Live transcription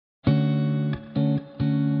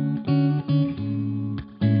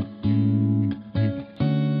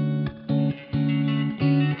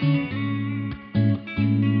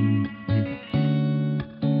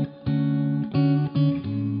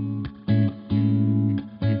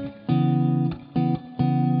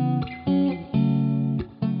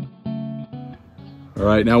All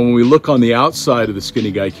right, now when we look on the outside of the Skinny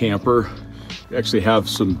Guy camper, we actually have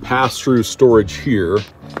some pass-through storage here.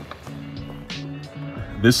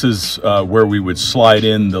 This is where we would slide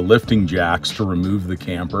in the lifting jacks to remove the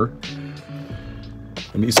camper.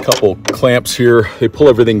 And these couple clamps here, they pull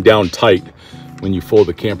everything down tight when you fold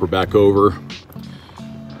the camper back over.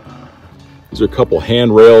 These are a couple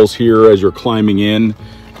handrails here as you're climbing in.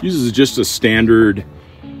 This is just a standard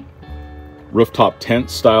rooftop tent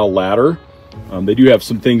style ladder. They do have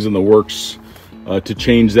some things in the works to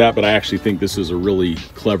change that, but I actually think this is a really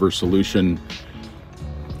clever solution.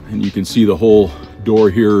 And you can see the whole door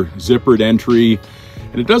here, zippered entry,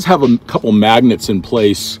 and it does have a couple magnets in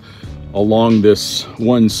place along this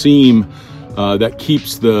one seam that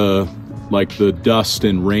keeps the dust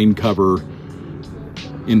and rain cover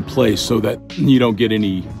in place so that you don't get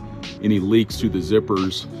any leaks through the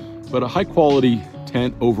zippers. But a high quality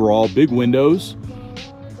tent overall, big windows.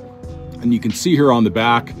 And you can see here on the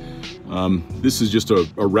back, this is just a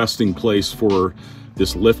resting place for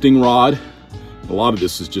this lifting rod. A lot of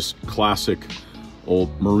this is just classic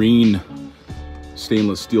old marine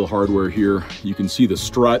stainless steel hardware here. You can see the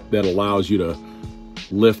strut that allows you to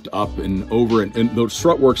lift up and over, and the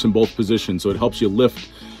strut works in both positions, so it helps you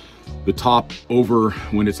lift the top over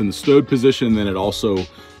when it's in the stowed position, and then it also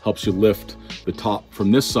helps you lift the top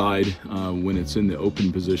from this side when it's in the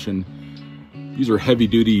open position. These are heavy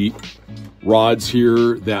duty rods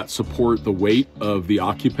here that support the weight of the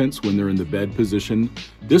occupants when they're in the bed position.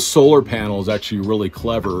 This solar panel is actually really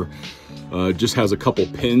clever. Just has a couple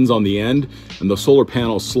pins on the end, and the solar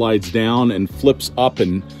panel slides down and flips up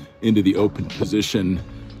and into the open position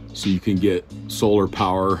so you can get solar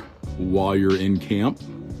power while you're in camp.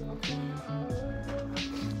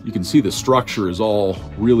 You can see the structure is all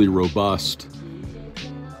really robust.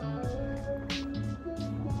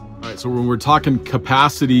 All right, so when we're talking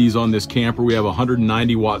capacities on this camper, we have a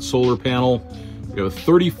 190 watt solar panel. We have a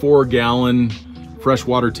 34 gallon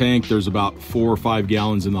freshwater tank. There's about 4 or 5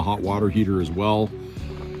 gallons in the hot water heater as well.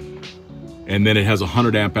 And then it has a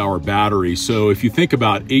 100 amp hour battery. So if you think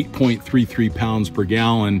about 8.33 pounds per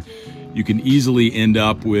gallon, you can easily end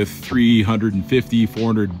up with 350,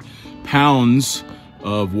 400 pounds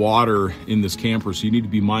of water in this camper. So you need to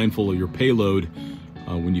be mindful of your payload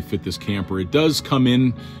when you fit this camper. It does come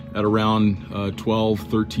in at around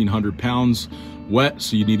 1,300 pounds wet.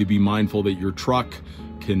 So you need to be mindful that your truck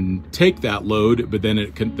can take that load, but then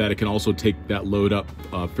it can also take that load up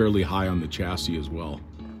fairly high on the chassis as well.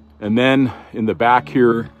 And then in the back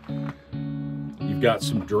here, you've got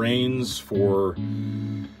some drains for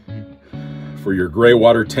your gray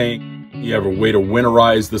water tank. You have a way to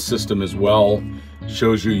winterize the system as well.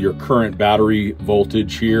 Shows you your current battery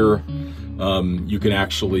voltage here. You can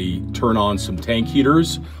actually turn on some tank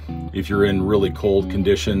heaters if you're in really cold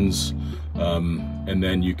conditions. And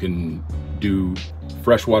then you can do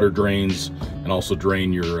freshwater drains and also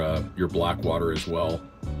drain your black water as well.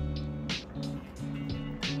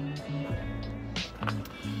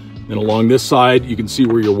 And along this side, you can see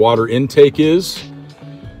where your water intake is.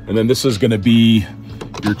 And then this is going to be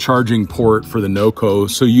your charging port for the NOCO.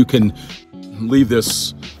 So you can leave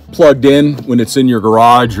this plugged in when it's in your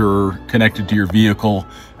garage or connected to your vehicle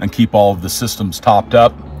and keep all of the systems topped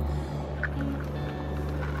up.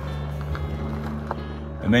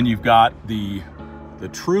 And then you've got the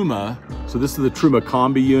Truma. So this is the Truma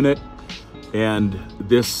combi unit, and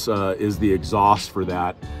this is the exhaust for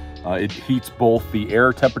that. It heats both the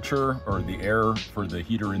air temperature, or the air for the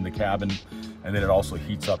heater in the cabin, and then it also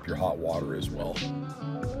heats up your hot water as well.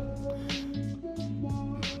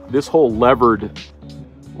 This whole levered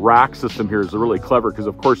rack system here is really clever because,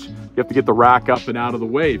 of course, you have to get the rack up and out of the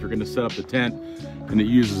way if you're going to set up the tent, and it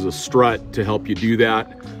uses a strut to help you do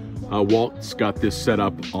that. Walt's got this set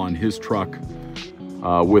up on his truck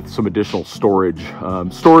with some additional storage.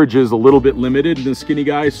 Storage is a little bit limited in the Skinny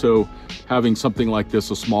Guy, so having something like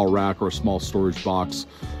this, a small rack or a small storage box,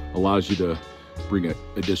 allows you to bring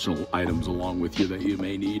additional items along with you that you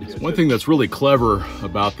may need. One thing that's really clever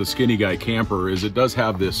about the Skinny Guy camper is it does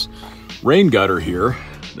have this rain gutter here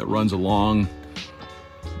that runs along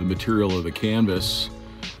the material of the canvas,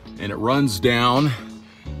 and it runs down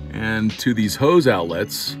and to these hose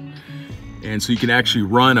outlets. And so you can actually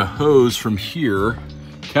run a hose from here,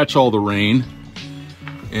 catch all the rain,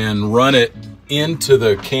 and run it into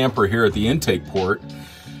the camper here at the intake port.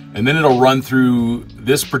 And then it'll run through,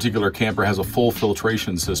 this particular camper has a full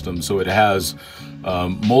filtration system. So it has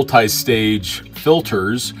multi-stage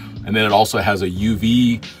filters, and then it also has a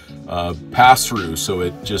UV pass-through. So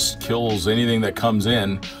it just kills anything that comes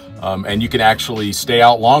in. And you can actually stay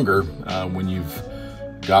out longer when you've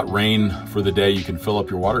got rain for the day, you can fill up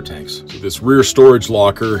your water tanks. So this rear storage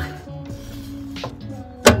locker,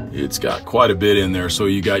 it's got quite a bit in there. So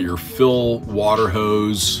you got your fill water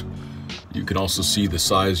hose. You can also see the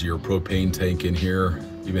size of your propane tank in here.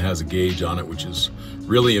 Even has a gauge on it, which is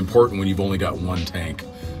really important when you've only got one tank.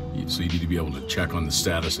 So you need to be able to check on the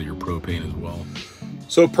status of your propane as well.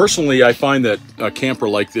 So personally, I find that a camper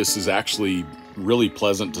like this is actually really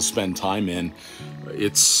pleasant to spend time in.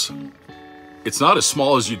 It's not as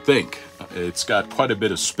small as you'd think. It's got quite a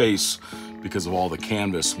bit of space because of all the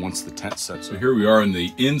canvas once the tent sets. So here we are in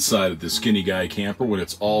the inside of the Skinny Guy camper when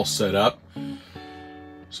it's all set up.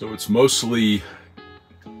 So it's mostly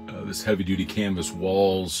this heavy-duty canvas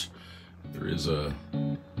walls. There is a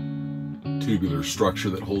tubular structure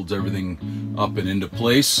that holds everything up and into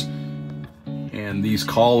place. And these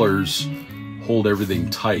collars hold everything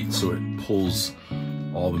tight, so it pulls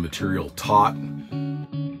all the material taut.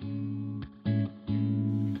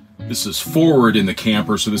 This is forward in the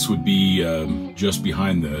camper, so this would be just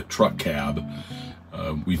behind the truck cab.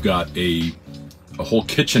 We've got a whole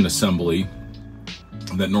kitchen assembly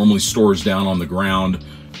that normally stores down on the ground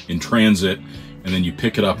in transit, and then you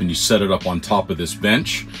pick it up and you set it up on top of this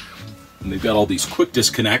bench. And they've got all these quick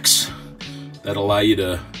disconnects that allow you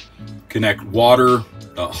to connect water,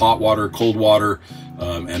 hot water, cold water,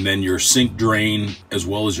 and then your sink drain as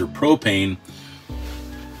well as your propane.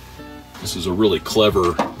 This is a really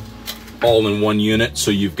clever all-in-one unit.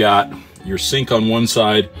 So you've got your sink on one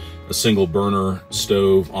side, a single burner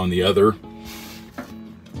stove on the other.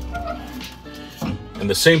 And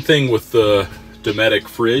the same thing with the Dometic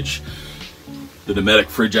fridge. The Dometic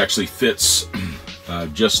fridge actually fits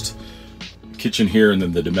just kitchen here, and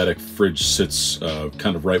then the Dometic fridge sits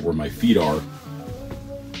kind of right where my feet are.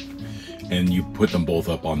 And you put them both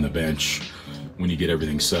up on the bench when you get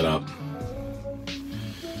everything set up.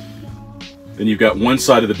 Then you've got one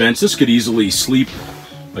side of the bench. This could easily sleep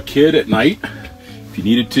a kid at night if you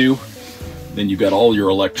needed to. Then you've got all your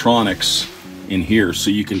electronics in here. So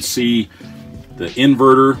you can see the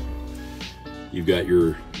inverter, you've got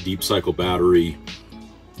your deep cycle battery,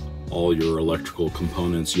 all your electrical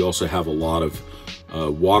components. You also have a lot of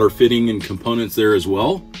water fitting and components there as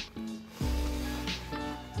well.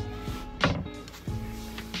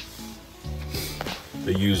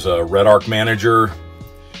 They use a Red Arc Manager.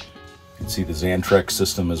 You can see the Xantrex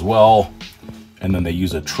system as well. And then they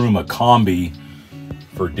use a Truma Combi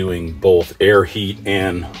for doing both air heat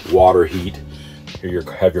and water heat. Here you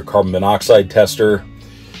have your carbon monoxide tester.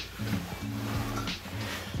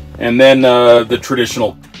 And then the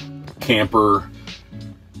traditional camper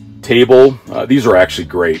table. These are actually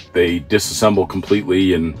great. They disassemble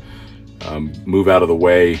completely and move out of the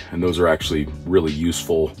way. And those are actually really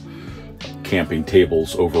useful camping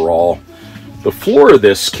tables overall. The floor of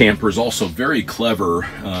this camper is also very clever.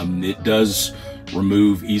 It does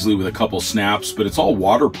remove easily with a couple snaps, but it's all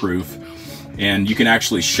waterproof, and you can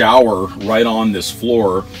actually shower right on this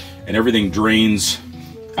floor, and everything drains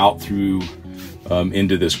out through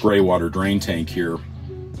into this gray water drain tank here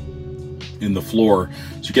in the floor.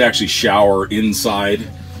 So you can actually shower inside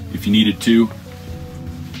if you needed to.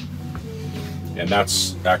 And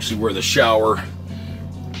that's actually where the shower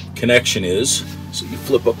connection is. So you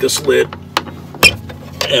flip up this lid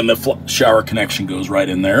and the shower connection goes right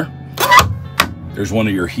in there. There's one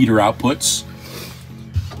of your heater outputs.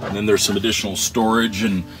 And then there's some additional storage,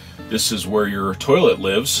 and this is where your toilet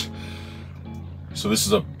lives. So this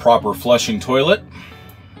is a proper flushing toilet.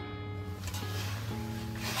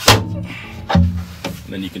 And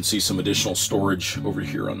then you can see some additional storage over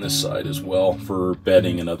here on this side as well for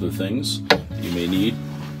bedding and other things that you may need.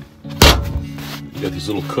 You got these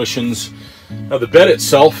little cushions. Now the bed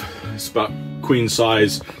itself is about queen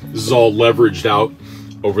size. This is all leveraged out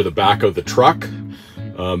over the back of the truck,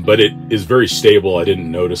 but it is very stable. I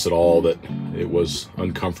didn't notice at all that it was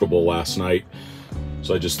uncomfortable last night.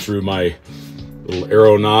 So I just threw my little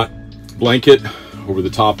aeronaut blanket over the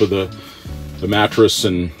top of the mattress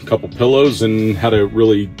and a couple pillows and had a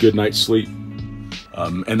really good night's sleep.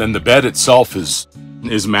 And then the bed itself is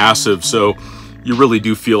massive, so you really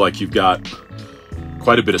do feel like you've got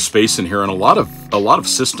quite a bit of space in here, and a lot of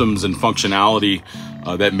systems and functionality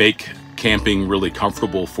that make camping really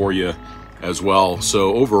comfortable for you as well.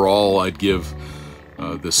 So overall, I'd give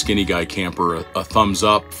the Skinny Guy camper a thumbs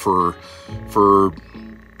up for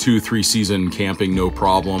 2-3 season camping, no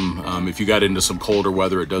problem. If you got into some colder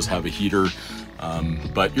weather, it does have a heater,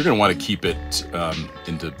 but you're going to want to keep it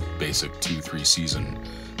into basic 2-3 season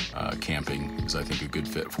camping is, I think, a good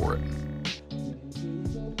fit for it.